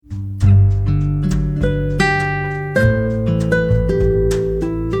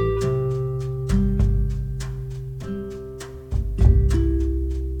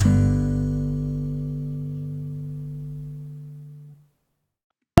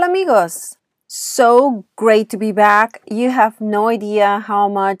Hola amigos, so great to be back. You have no idea how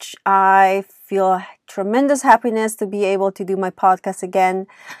much I feel tremendous happiness to be able to do my podcast again.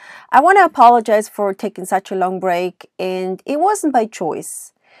 I want to apologize for taking such a long break, and it wasn't by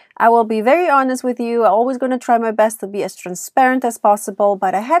choice. I will be very honest with you. I'm always going to try my best to be as transparent as possible,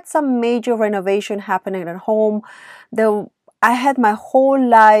 but I had some major renovation happening at home. Though I had my whole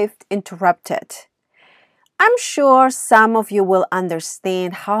life interrupted. I'm sure some of you will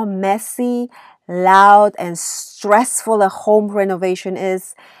understand how messy, loud, and stressful a home renovation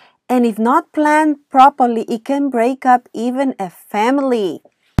is. And if not planned properly, it can break up even a family.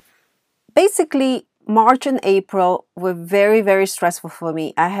 Basically, March and April were very, very stressful for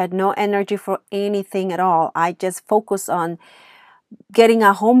me. I had no energy for anything at all. I just focused on getting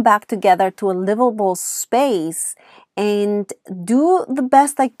our home back together to a livable space and do the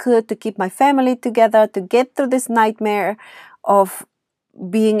best I could to keep my family together, to get through this nightmare of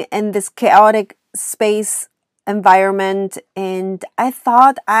being in this chaotic space environment. And I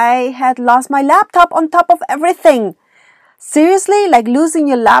thought I had lost my laptop on top of everything. Seriously, like losing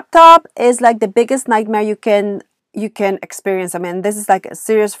your laptop is like the biggest nightmare you can experience. I mean, this is like a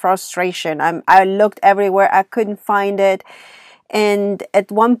serious frustration. I looked everywhere, I couldn't find it. And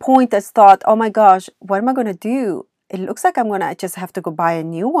at one point, I thought, oh my gosh, what am I going to do? It looks like I'm going to just have to go buy a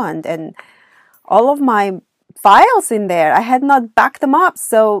new one. And all of my files in there, I had not backed them up.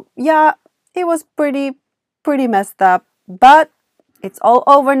 So yeah, it was pretty messed up. But it's all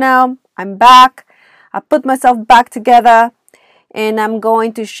over now. I'm back. I put myself back together. And I'm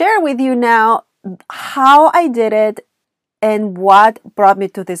going to share with you now how I did it and what brought me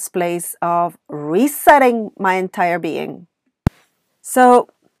to this place of resetting my entire being. So,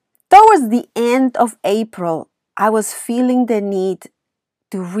 towards the end of April, I was feeling the need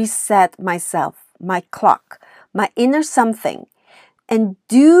to reset myself, my clock, my inner something, and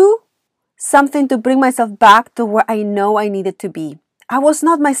do something to bring myself back to where I know I needed to be. I was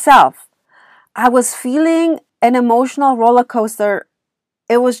not myself. I was feeling an emotional roller coaster.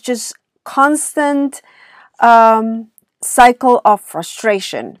 It was just constant cycle of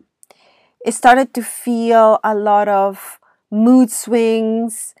frustration. It started to feel a lot of mood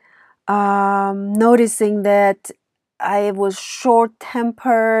swings, noticing that I was short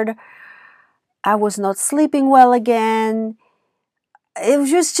tempered, I was not sleeping well again. It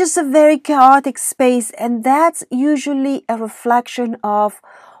was just a very chaotic space, and that's usually a reflection of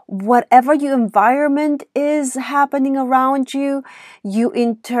whatever your environment is happening around you. Your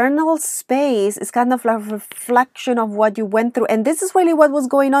internal space is kind of like a reflection of what you went through, and this is really what was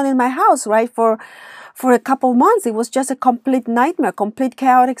going on in my house, right? For a couple months, it was just a complete nightmare, complete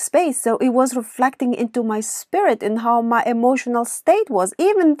chaotic space. So it was reflecting into my spirit and how my emotional state was.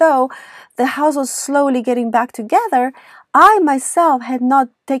 Even though the house was slowly getting back together, I myself had not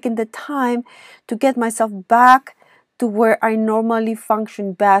taken the time to get myself back to where I normally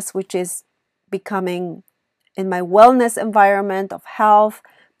function best, which is becoming in my wellness environment of health,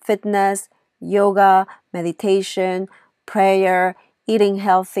 fitness, yoga, meditation, prayer, eating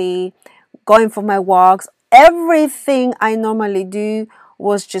healthy, going for my walks. Everything I normally do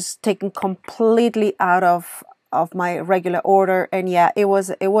was just taken completely out of my regular order. And yeah, it was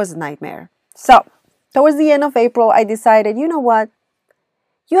a nightmare. So towards the end of April, I decided, you know what?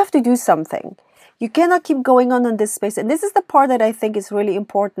 You have to do something. You cannot keep going on in this space. And this is the part that I think is really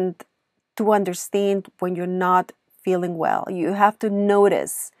important to understand when you're not feeling well. You have to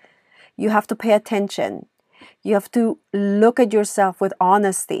notice. You have to pay attention. You have to look at yourself with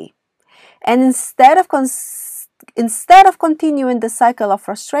honesty. And instead of continuing the cycle of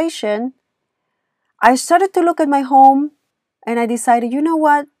frustration, I started to look at my home and I decided, you know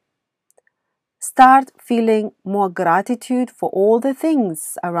what? Start feeling more gratitude for all the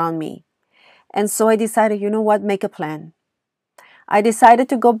things around me. And so I decided, you know what? Make a plan. I decided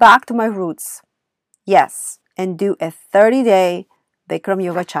to go back to my roots. Yes, and do a 30-day Bikram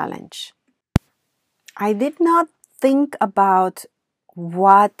Yoga challenge. I did not think about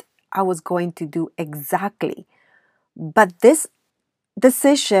what I was going to do exactly, but this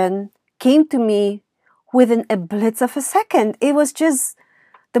decision came to me within a blitz of a second. It was just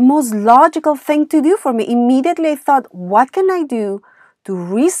the most logical thing to do for me. Immediately I thought, what can I do to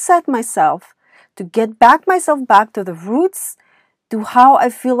reset myself, to get myself back to the roots, to how I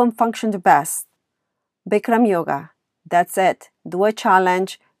feel and function the best? Bikram Yoga. That's it. Do a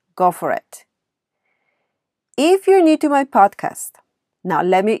challenge. Go for it. If you're new to my podcast, now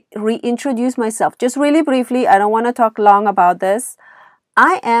let me reintroduce myself just really briefly. I don't want to talk long about this.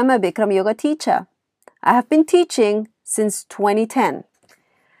 I am a Bikram Yoga teacher. I have been teaching since 2010.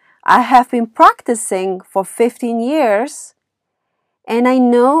 I have been practicing for 15 years, and I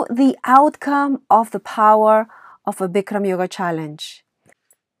know the outcome of the power of a Bikram Yoga challenge.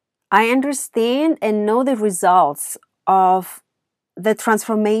 I understand and know the results of the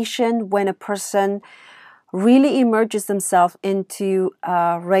transformation when a person really immerses themselves into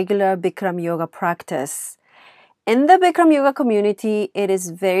a regular Bikram Yoga practice. In the Bikram Yoga community, it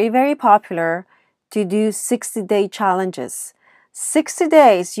is very, very popular to do 60-day challenges. 60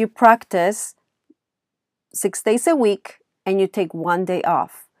 days you practice 6 days a week and you take 1 day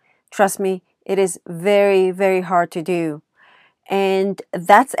off. Trust me, it is very, very hard to do. And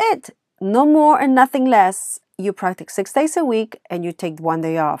that's it. No more and nothing less. You practice 6 days a week and you take 1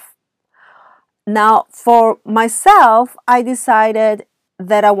 day off. Now, for myself, I decided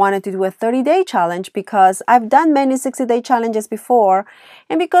that I wanted to do a 30-day challenge because I've done many 60-day challenges before.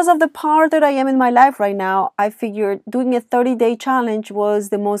 And because of the part that I am in my life right now, I figured doing a 30-day challenge was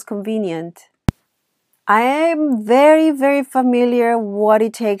the most convenient. I am very, very familiar what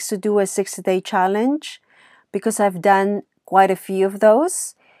it takes to do a 60-day challenge because I've done quite a few of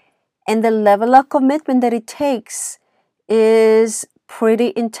those. And the level of commitment that it takes is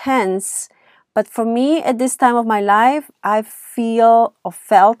pretty intense. But for me, at this time of my life, I feel or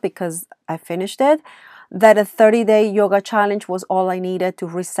felt, because I finished it, that a 30-day yoga challenge was all I needed to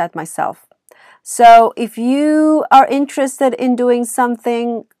reset myself. So if you are interested in doing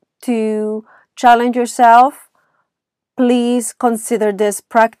something to challenge yourself, please consider this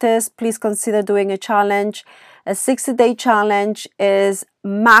practice. Please consider doing a challenge. A 60-day challenge is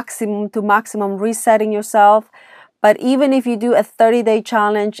maximum to maximum resetting yourself. But even if you do a 30-day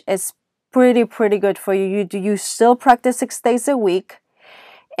challenge, it's pretty good for you. You still practice 6 days a week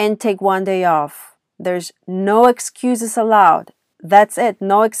and take 1 day off. There's no excuses allowed. That's it.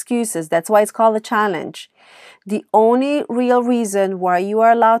 No excuses. That's why it's called a challenge. The only real reason why you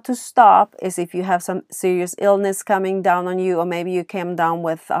are allowed to stop is if you have some serious illness coming down on you, or maybe you came down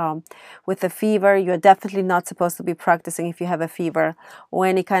with a fever. You're definitely not supposed to be practicing if you have a fever or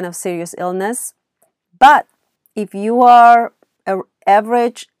any kind of serious illness. But if you are an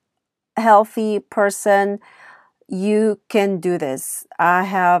average, healthy person, you can do this. I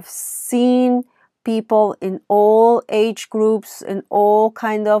have seen people in all age groups, in all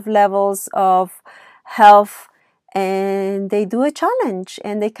kind of levels of health, and they do a challenge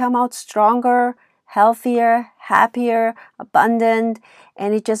and they come out stronger, healthier, happier, abundant,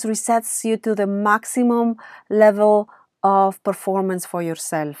 and it just resets you to the maximum level of performance for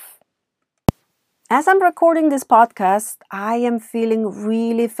yourself. As I'm recording this podcast, I am feeling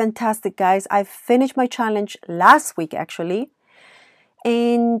really fantastic, guys. I finished my challenge last week, actually.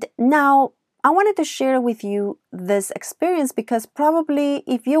 And now I wanted to share with you this experience because probably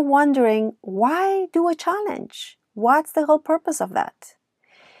if you're wondering, why do a challenge? What's the whole purpose of that?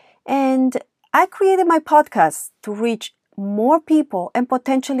 And I created my podcast to reach more people and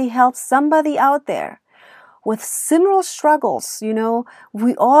potentially help somebody out there with similar struggles. You know,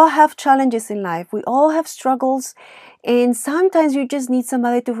 we all have challenges in life. We all have struggles. And sometimes you just need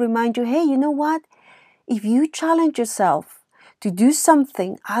somebody to remind you, hey, you know what? If you challenge yourself to do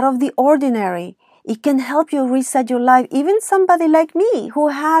something out of the ordinary, it can help you reset your life. Even somebody like me who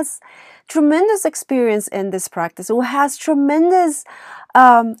has tremendous experience in this practice, who has tremendous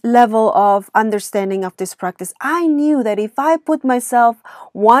level of understanding of this practice. I knew that if I put myself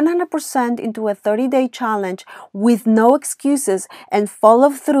 100% into a 30-day challenge with no excuses and follow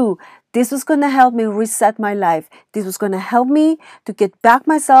through, this was going to help me reset my life. This was going to help me to get back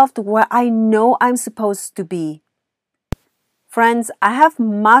myself to where I know I'm supposed to be. Friends, I have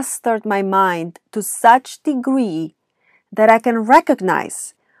mastered my mind to such degree that I can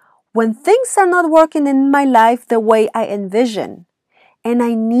recognize when things are not working in my life the way I envision, and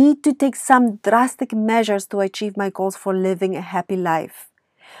I need to take some drastic measures to achieve my goals for living a happy life.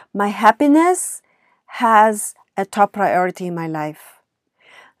 My happiness has a top priority in my life.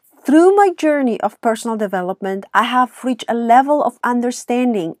 Through my journey of personal development, I have reached a level of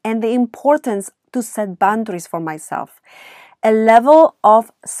understanding and the importance to set boundaries for myself, a level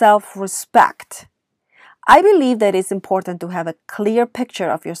of self-respect. I believe that it's important to have a clear picture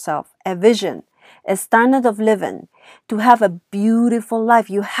of yourself, a vision, a standard of living, to have a beautiful life.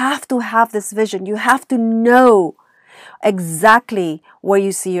 You have to have this vision. You have to know exactly where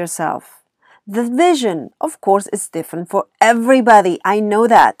you see yourself. The vision, of course, is different for everybody. I know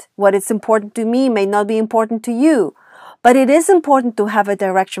that. What is important to me may not be important to you. But it is important to have a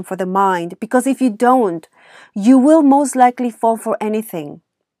direction for the mind, because if you don't, you will most likely fall for anything.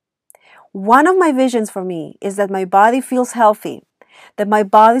 One of my visions for me is that my body feels healthy, that my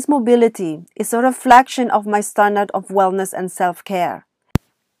body's mobility is a reflection of my standard of wellness and self-care.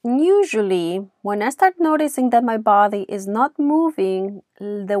 Usually, when I start noticing that my body is not moving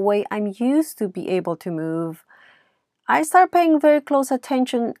the way I'm used to be able to move, I start paying very close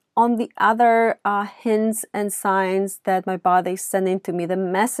attention on the other hints and signs that my body is sending to me, the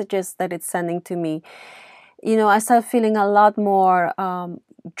messages that it's sending to me. I start feeling a lot more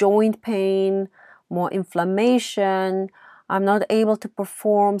joint pain, more inflammation. I'm not able to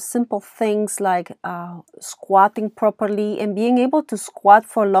perform simple things like squatting properly and being able to squat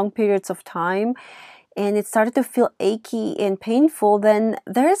for long periods of time. And it started to feel achy and painful, then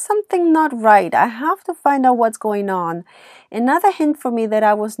there is something not right. I have to find out what's going on. Another hint for me that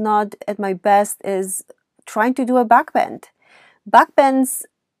I was not at my best is trying to do a back bend. Back bends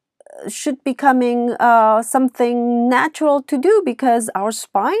should becoming something natural to do because our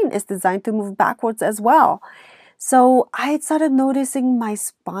spine is designed to move backwards as well. So I started noticing my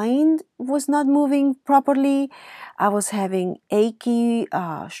spine was not moving properly. I was having achy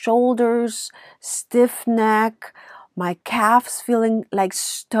shoulders, stiff neck, my calves feeling like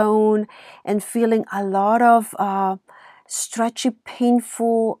stone, and feeling a lot of stretchy,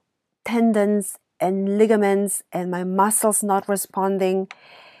 painful tendons and ligaments, and my muscles not responding.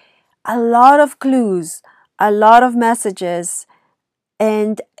 A lot of clues, a lot of messages,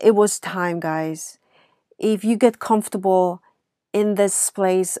 and it was time, guys. If you get comfortable in this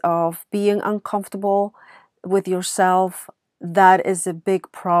place of being uncomfortable with yourself, that is a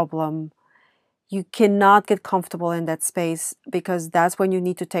big problem. You cannot get comfortable in that space because that's when you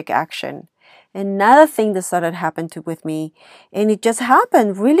need to take action. Another thing that started happening with me, and it just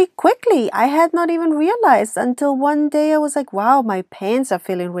happened really quickly. I had not even realized until one day I was like, wow, my pants are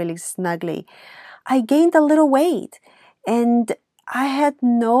feeling really snuggly. I gained a little weight, and I had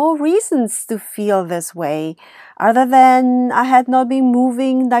no reasons to feel this way other than I had not been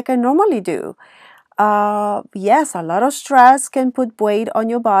moving like I normally do. Yes, a lot of stress can put weight on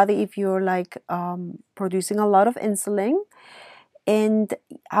your body if you're like producing a lot of insulin. And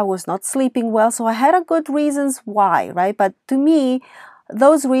I was not sleeping well, so I had a good reasons why, right? But to me,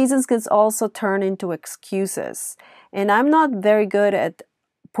 those reasons can also turn into excuses. And I'm not very good at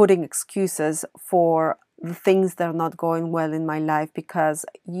putting excuses for the things that are not going well in my life because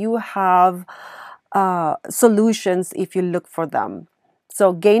you have solutions if you look for them.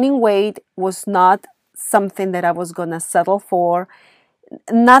 So gaining weight was not something that I was going to settle for.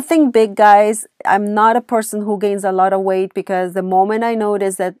 Nothing big, guys. I'm not a person who gains a lot of weight because the moment I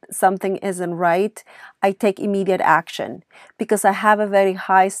notice that something isn't right, I take immediate action because I have a very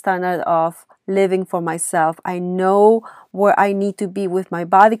high standard of living for myself. I know where I need to be with my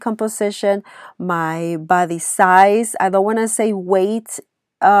body composition, my body size. I don't want to say weight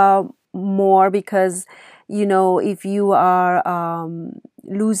more because if you are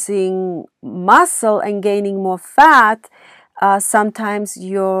losing muscle and gaining more fat, sometimes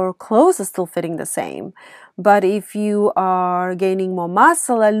your clothes are still fitting the same. But if you are gaining more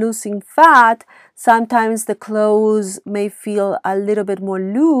muscle and losing fat, sometimes the clothes may feel a little bit more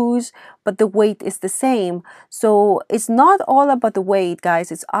loose, but the weight is the same. So it's not all about the weight,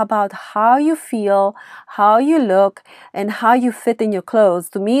 guys. It's about how you feel, how you look, and how you fit in your clothes.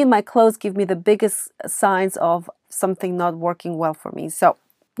 To me, my clothes give me the biggest signs of something not working well for me. So,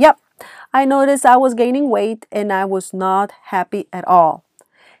 yep. I noticed I was gaining weight and I was not happy at all.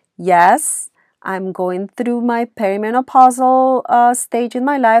 Yes, I'm going through my perimenopausal stage in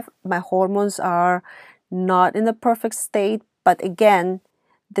my life. My hormones are not in the perfect state, but again,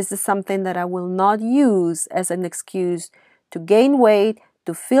 this is something that I will not use as an excuse to gain weight,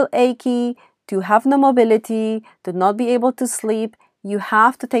 to feel achy, to have no mobility, to not be able to sleep. You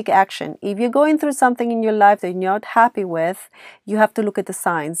have to take action. If you're going through something in your life that you're not happy with, you have to look at the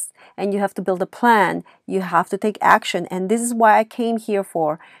signs and you have to build a plan. You have to take action. And this is why I came here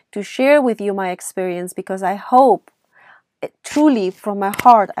for, to share with you my experience, because I hope, truly from my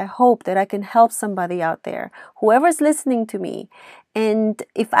heart, I hope that I can help somebody out there, whoever's listening to me. And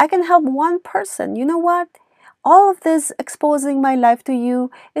if I can help one person, you know what? All of this exposing my life to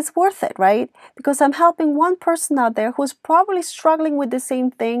you is worth it, right? Because I'm helping one person out there who's probably struggling with the same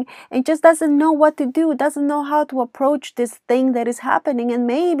thing and just doesn't know what to do, doesn't know how to approach this thing that is happening. And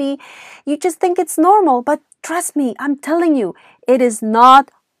maybe you just think it's normal, but trust me, I'm telling you, it is not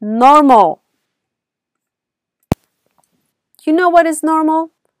normal. You know what is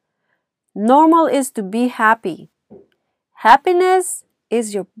normal? Normal is to be happy. Happiness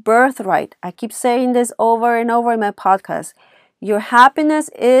is your birthright. I keep saying this over and over in my podcast. Your happiness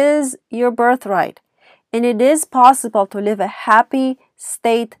is your birthright. And it is possible to live a happy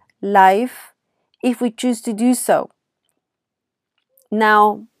state life if we choose to do so.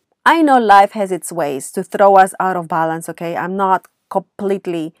 Now, I know life has its ways to throw us out of balance, okay? I'm not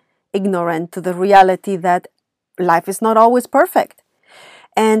completely ignorant to the reality that life is not always perfect.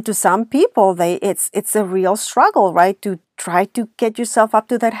 And to some people, it's a real struggle, right? To try to get yourself up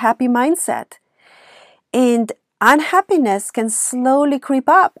to that happy mindset. And unhappiness can slowly creep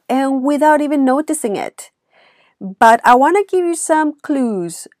up and without even noticing it. But I want to give you some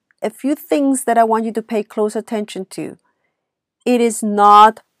clues, a few things that I want you to pay close attention to. It is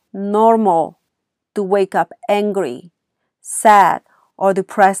not normal to wake up angry, sad, or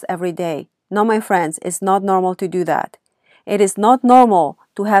depressed every day. No, my friends, it's not normal to do that. It is not normal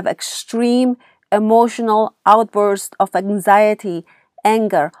to have extreme emotional outbursts of anxiety,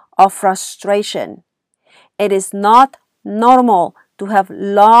 anger, or frustration. It is not normal to have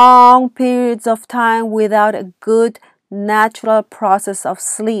long periods of time without a good natural process of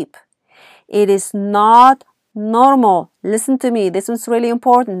sleep. It is not normal, listen to me, this is really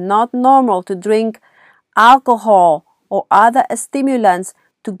important, not normal to drink alcohol or other stimulants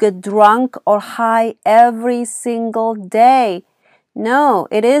to get drunk or high every single day. No,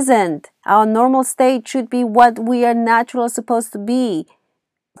 it isn't. Our normal state should be what we are naturally supposed to be.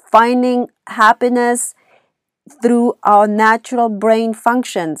 Finding happiness through our natural brain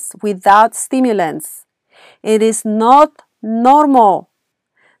functions without stimulants. It is not normal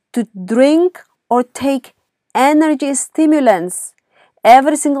to drink or take energy stimulants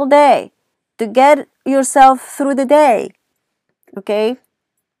every single day to get yourself through the day. Okay?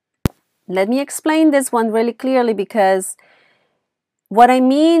 Let me explain this one really clearly, because what I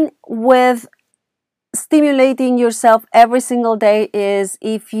mean with stimulating yourself every single day is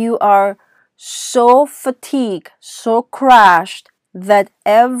if you are so fatigued, so crashed, that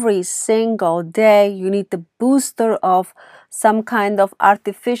every single day you need the booster of some kind of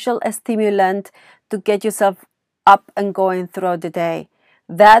artificial stimulant to get yourself up and going throughout the day.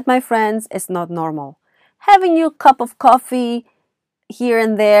 That, my friends, is not normal. Having your cup of coffee here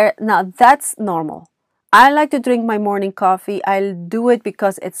and there, now that's normal. I like to drink my morning coffee. I'll do it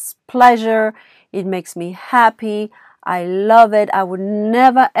because it's pleasure. It makes me happy. I love it. I would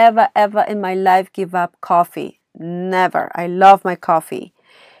never, ever, ever in my life give up coffee. Never. I love my coffee.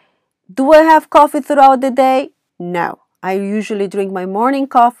 Do I have coffee throughout the day? No. I usually drink my morning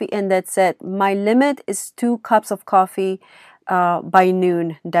coffee and that's it. My limit is 2 cups of coffee by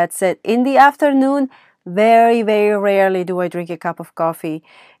noon. That's it. In the afternoon, very, very rarely do I drink a cup of coffee.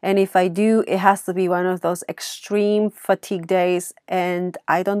 And if I do, it has to be one of those extreme fatigue days. And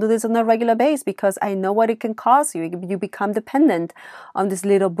I don't do this on a regular basis because I know what it can cause you. You become dependent on this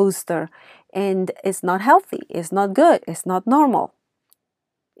little booster. And it's not healthy. It's not good. It's not normal.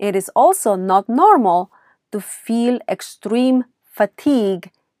 It is also not normal to feel extreme fatigue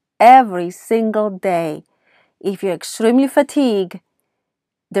every single day. If you're extremely fatigued,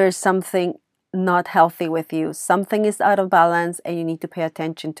 there's something not healthy with you. Something is out of balance and you need to pay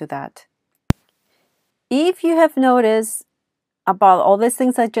attention to that. If you have noticed about all these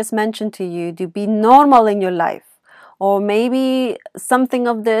things I just mentioned to you to be normal in your life, or maybe something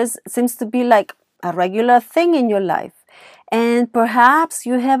of this seems to be like a regular thing in your life, and perhaps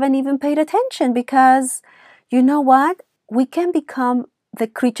you haven't even paid attention, because you know what? We can become the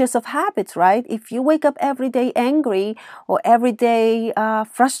creatures of habits, right? If you wake up every day angry or every day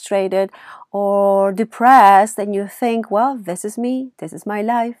frustrated or depressed and you think, well, this is me, this is my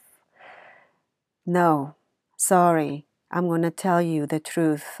life. No, sorry, I'm going to tell you the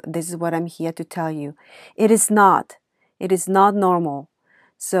truth. This is what I'm here to tell you. It is not. It is not normal.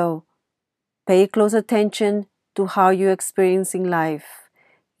 So pay close attention to how you're experiencing life.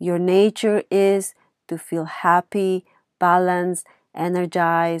 Your nature is to feel happy, balanced,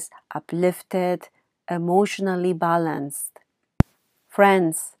 energized, uplifted, emotionally balanced.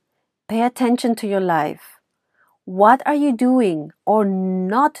 Friends, pay attention to your life. What are you doing or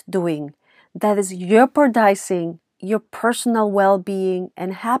not doing that is jeopardizing your personal well-being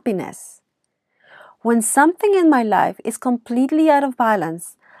and happiness? When something in my life is completely out of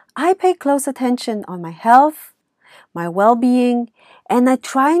balance, I pay close attention on my health, my well-being, and I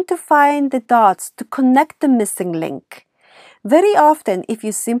try to find the dots to connect the missing link. Very often, if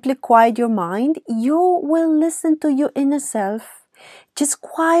you simply quiet your mind, you will listen to your inner self. Just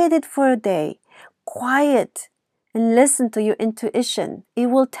quiet it for a day. Quiet and listen to your intuition. It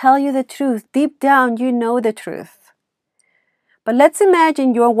will tell you the truth. Deep down, you know the truth. But let's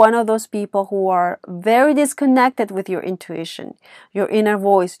imagine you're one of those people who are very disconnected with your intuition, your inner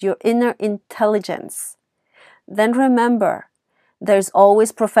voice, your inner intelligence. Then remember, there's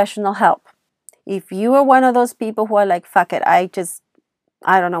always professional help. If you are one of those people who are like, fuck it, I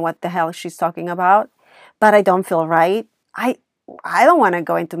don't know what the hell she's talking about, but I don't feel right. I don't want to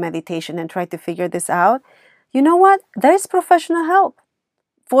go into meditation and try to figure this out. you know what? There's professional help.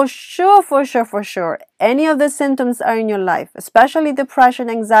 For sure, for sure, for sure. Any of the symptoms are in your life, especially depression,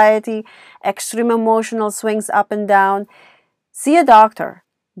 anxiety, extreme emotional swings up and down. See a doctor.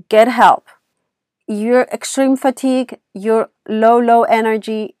 Get help. Your extreme fatigue, your low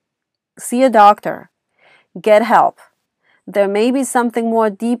energy, see a doctor. Get help. There may be something more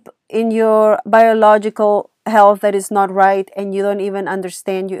deep in your biological health that is not right and you don't even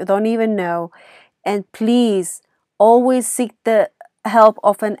understand, you don't even know. And please always seek the help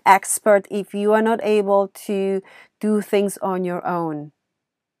of an expert if you are not able to do things on your own.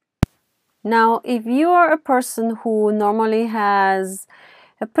 Now, if you are a person who normally has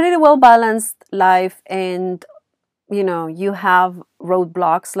a pretty well balanced life and you have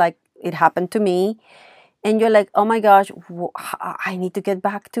roadblocks like it happened to me, and you're like, oh my gosh, I need to get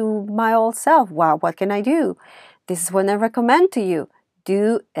back to my old self. Wow, what can I do? This is what I recommend to you.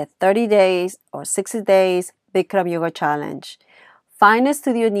 Do a 30 days or 60 days Bikram Yoga challenge. Find a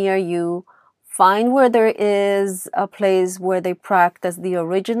studio near you. Find where there is a place where they practice the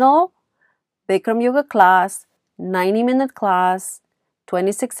original Bikram Yoga class, 90-minute class,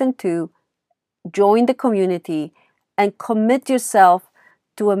 26 and 2. Join the community and commit yourself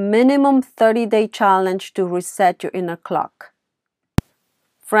to a minimum 30-day challenge to reset your inner clock.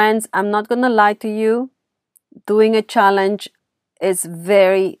 Friends, I'm not going to lie to you. Doing a challenge is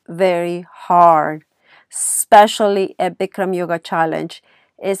very, very hard. Especially a Bikram Yoga challenge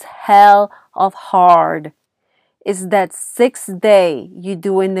is hell of hard. It's that 6th day you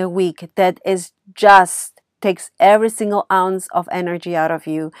do in a week that is just takes every single ounce of energy out of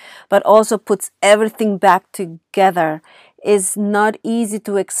you, but also puts everything back together. It's not easy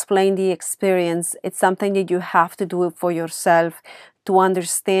to explain the experience. It's something that you have to do it for yourself to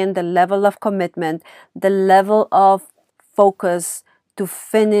understand the level of commitment, the level of focus to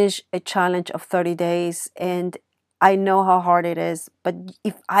finish a challenge of 30 days. And I know how hard it is, but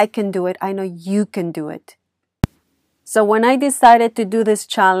if I can do it, I know you can do it. So when I decided to do this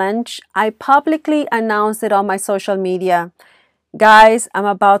challenge, I publicly announced it on my social media. Guys, I'm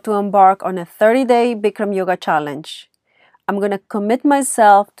about to embark on a 30-day Bikram Yoga challenge. I'm going to commit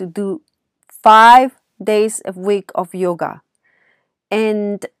myself to do 5 days a week of yoga.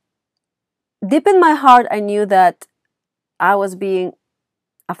 And deep in my heart, I knew that I was being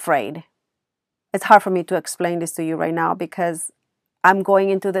afraid. It's hard for me to explain this to you right now because I'm going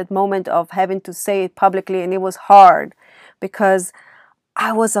into that moment of having to say it publicly, and it was hard because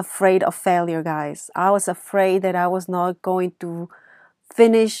I was afraid of failure, guys. I was afraid that I was not going to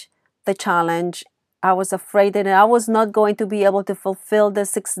finish the challenge. I was afraid that I was not going to be able to fulfill the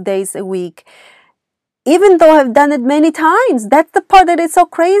 6 days a week. Even though I've done it many times, that's the part that is so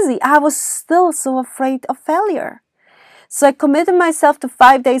crazy. I was still so afraid of failure. So I committed myself to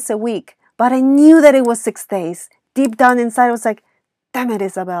 5 days a week, but I knew that it was 6 days. Deep down inside, I was like, damn it,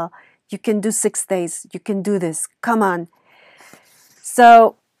 Isabel, you can do 6 days. You can do this. Come on.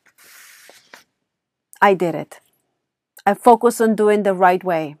 So I did it. I focused on doing the right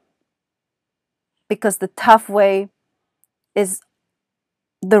way because the tough way is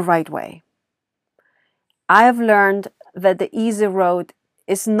the right way. I have learned that the easy road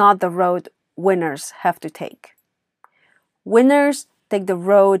is not the road winners have to take. Winners take the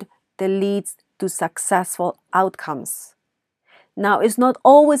road that leads to successful outcomes. Now, it's not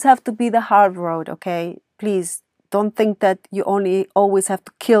always have to be the hard road, okay? Please don't think that you only always have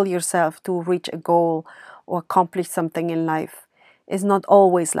to kill yourself to reach a goal or accomplish something in life. It's not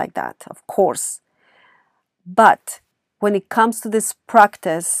always like that, of course. But when it comes to this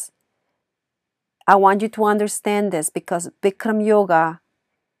practice, I want you to understand this because Bikram Yoga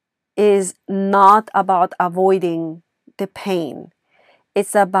is not about avoiding the pain.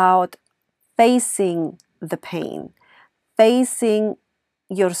 It's about facing the pain, facing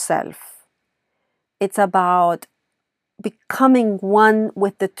yourself. It's about becoming one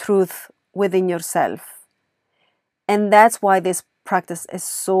with the truth within yourself. And that's why this practice is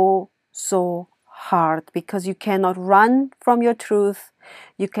so hard, because you cannot run from your truth.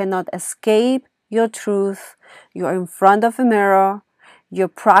 You cannot escape your truth. You're in front of a mirror. You're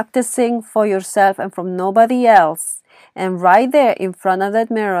practicing for yourself and from nobody else. And right there in front of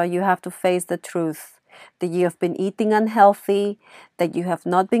that mirror, you have to face the truth. That you have been eating unhealthy, that you have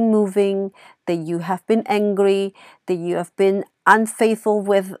not been moving, that you have been angry, that you have been unfaithful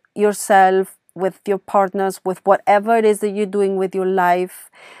with yourself, with your partners, with whatever it is that you're doing with your life.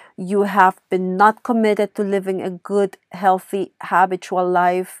 You have been not committed to living a good, healthy, habitual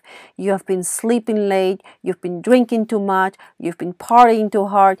life. You have been sleeping late. You've been drinking too much. You've been partying too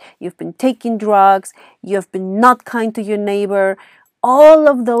hard. You've been taking drugs. You have been not kind to your neighbor. all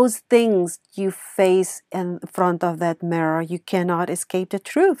of those things you face in front of that mirror, you cannot escape the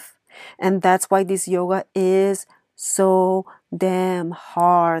truth. And that's why this yoga is so damn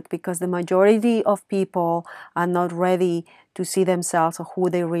hard, because the majority of people are not ready to see themselves or who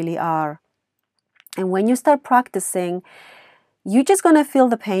they really are. And when you start practicing, you're just going to feel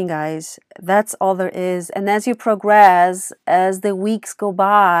the pain, guys. That's all there is. And as you progress, as the weeks go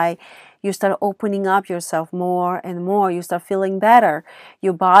by, you start opening up yourself more and more. You start feeling better.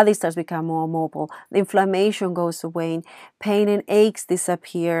 Your body starts becoming more mobile. The inflammation goes away. Pain and aches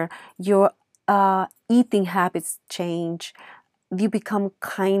disappear. Your eating habits change. You become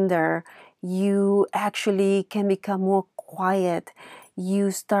kinder. You actually can become more quiet.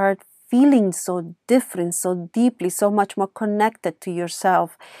 You start feeling so different, so deeply, so much more connected to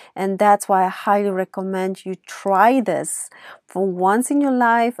yourself. And that's why I highly recommend you try this. For once in your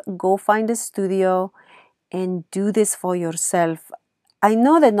life, go find a studio and do this for yourself. I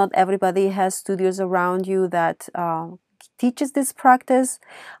know that not everybody has studios around you that teaches this practice.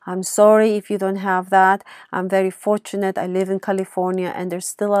 I'm sorry if you don't have that. I'm very fortunate. I live in California, and there's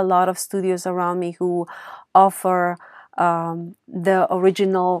still a lot of studios around me who offer the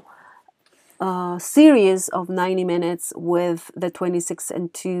original series of 90 minutes with the 26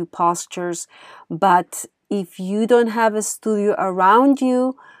 and 2 postures. But if you don't have a studio around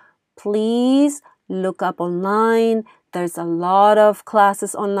you, please look up online. There's a lot of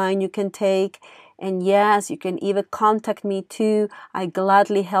classes online you can take. And yes, you can even contact me too. I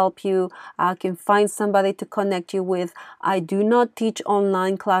gladly help you. I can find somebody to connect you with. I do not teach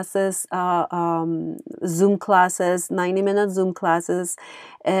online classes, Zoom classes, 90-minute Zoom classes.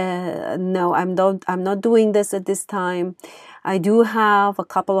 No, I'm not doing this at this time. I do have a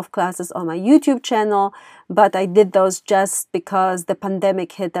couple of classes on my YouTube channel, but I did those just because the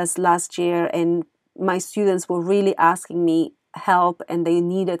pandemic hit us last year and my students were really asking me help and they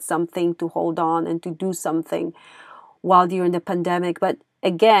needed something to hold on and to do something while during the pandemic. But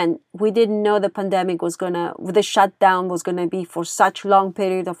again, we didn't know the pandemic was the shutdown was gonna be for such long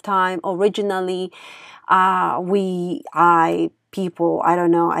period of time. Originally, I don't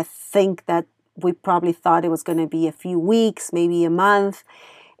know, I think that we probably thought it was gonna be a few weeks, maybe a month,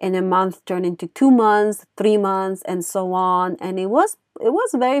 and a month turned into 2 months, 3 months, and so on. And it was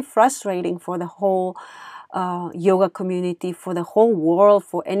very frustrating for the whole yoga community, for the whole world,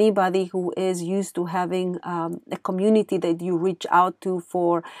 for anybody who is used to having a community that you reach out to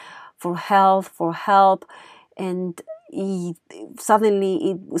for health, for help, and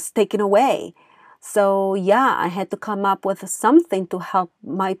suddenly it was taken away. So yeah, I had to come up with something to help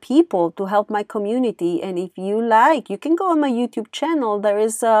my people, to help my community. And if you like, you can go on my YouTube channel. There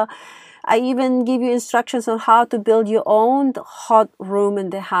is I even give you instructions on how to build your own hot room in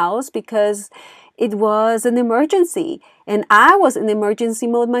the house, because it was an emergency and I was in emergency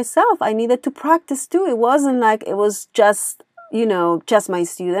mode myself. I needed to practice too. It wasn't like it was just, just my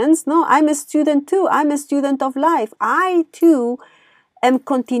students. No, I'm a student too. I'm a student of life. I too am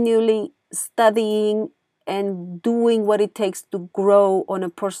continually studying and doing what it takes to grow on a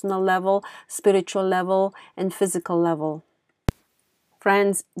personal level, spiritual level, and physical level.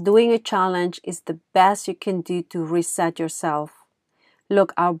 Friends, doing a challenge is the best you can do to reset yourself.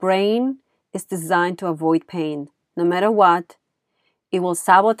 Look, our brain is designed to avoid pain. No matter what, it will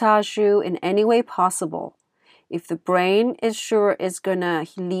sabotage you in any way possible. If the brain is sure it's gonna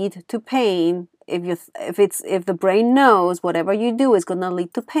lead to pain, if the brain knows whatever you do is gonna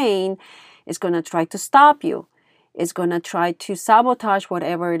lead to pain, it's gonna try to stop you. It's gonna try to sabotage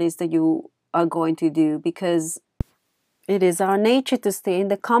whatever it is that you are going to do, because it is our nature to stay in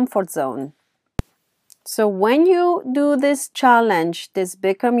the comfort zone. So when you do this challenge, this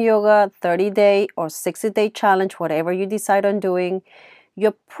Bikram Yoga 30-day or 60-day challenge, whatever you decide on doing,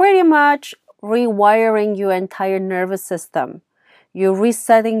 you're pretty much rewiring your entire nervous system. You're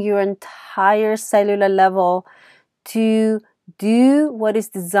resetting your entire cellular level to do what is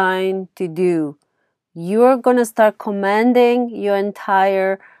designed to do. You're going to start commanding your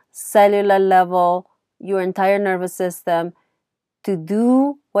entire cellular level, your entire nervous system to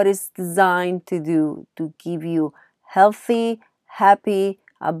do what it's designed to do, to give you healthy, happy,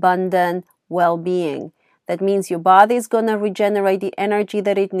 abundant well-being. That means your body is going to regenerate the energy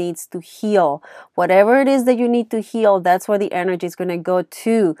that it needs to heal. Whatever it is that you need to heal, that's where the energy is going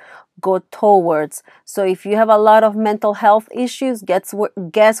to go towards. So if you have a lot of mental health issues, guess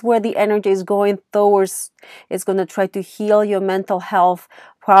where the energy is going towards? It's going to try to heal your mental health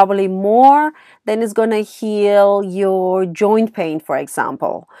probably more than it's going to heal your joint pain, for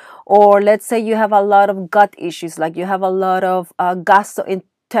example. Or let's say you have a lot of gut issues, like you have a lot of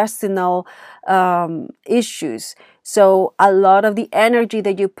gastrointestinal issues. So a lot of the energy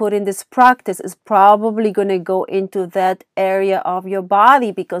that you put in this practice is probably going to go into that area of your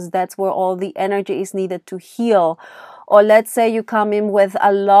body, because that's where all the energy is needed to heal. Or let's say you come in with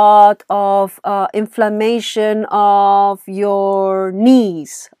a lot of inflammation of your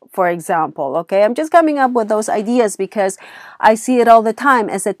knees, for example. Okay, I'm just coming up with those ideas because I see it all the time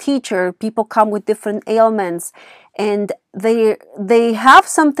as a teacher. People come with different ailments, and they have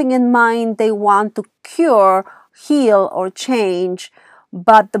something in mind they want to cure, heal, or change,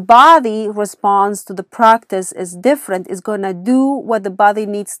 but the body response to the practice is different. It's going to do what the body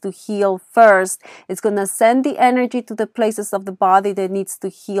needs to heal first. It's going to send the energy to the places of the body that needs to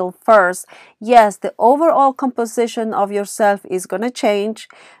heal first. Yes, the overall composition of yourself is going to change.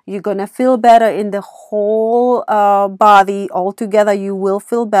 You're going to feel better in the whole body altogether. You will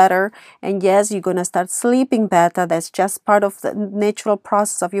feel better. And yes, you're going to start sleeping better. That's just part of the natural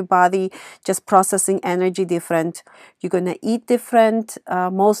process of your body, just processing energy different. You're going to eat different.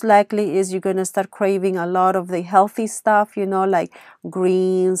 Most likely is you're going to start craving a lot of the healthy stuff, like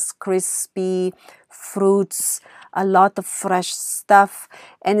greens, crispy, fruits, a lot of fresh stuff.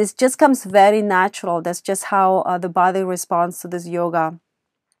 And it just comes very natural. That's just how the body responds to this yoga.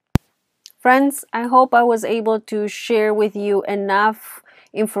 Friends, I hope I was able to share with you enough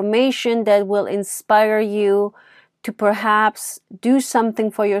information that will inspire you to perhaps do something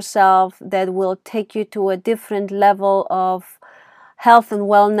for yourself that will take you to a different level of health and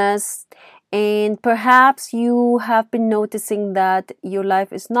wellness. And perhaps you have been noticing that your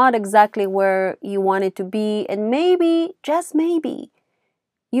life is not exactly where you want it to be, and maybe, just maybe,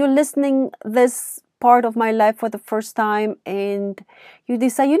 you're listening this part of my life for the first time and you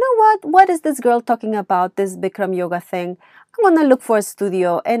decide, you know what is this girl talking about, this Bikram yoga thing? I'm gonna look for a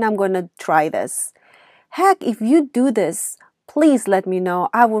studio and I'm gonna try this. Heck, if you do this, please let me know.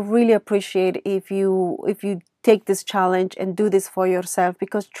 I would really appreciate if you take this challenge and do this for yourself,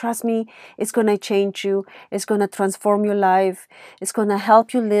 because trust me, it's going to change you. It's going to transform your life. It's going to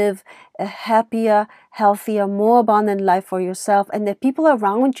help you live a happier, healthier, more abundant life for yourself. And the people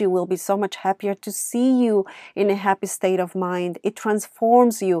around you will be so much happier to see you in a happy state of mind. It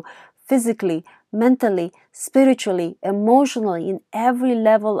transforms you physically, mentally, spiritually, emotionally, in every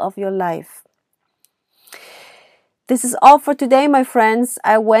level of your life. This is all for today, my friends.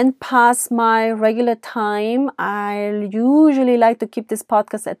 I went past my regular time. I usually like to keep this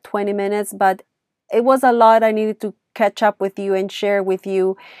podcast at 20 minutes, but it was a lot I needed to catch up with you and share with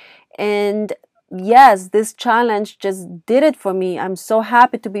you. And yes, this challenge just did it for me. I'm so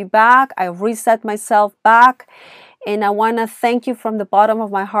happy to be back. I reset myself back. And I want to thank you from the bottom of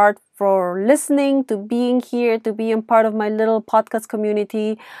my heart for listening, to being here, to being part of my little podcast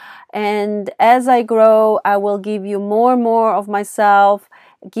community. And as I grow, I will give you more and more of myself,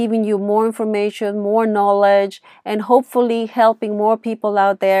 giving you more information, more knowledge, and hopefully helping more people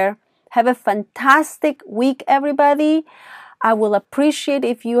out there. Have a fantastic week, everybody. I will appreciate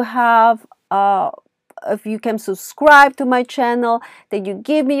if you can subscribe to my channel, that you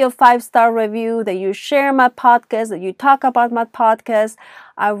give me your 5-star review, that you share my podcast, that you talk about my podcast.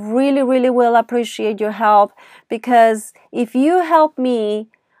 I really, really will appreciate your help, because if you help me,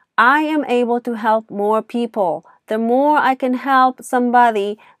 I am able to help more people. The more I can help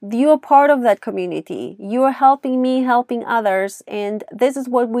somebody, you're part of that community. You're helping me, helping others. And this is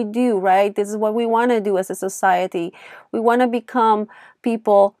what we do, right? This is what we want to do as a society. We want to become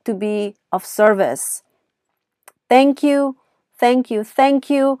people to be of service. Thank you, thank you, thank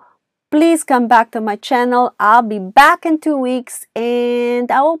you. Please come back to my channel. I'll be back in 2 weeks, and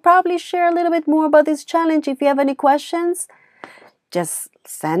I will probably share a little bit more about this challenge. If you have any questions, just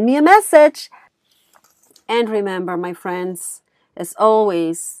send me a message. And remember, my friends, as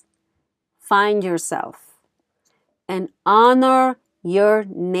always, find yourself and honor your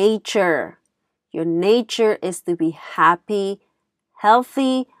nature. Your nature is to be happy,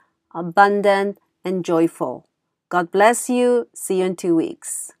 healthy, abundant, and joyful. God bless you. See you in 2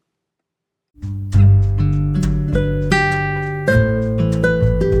 weeks.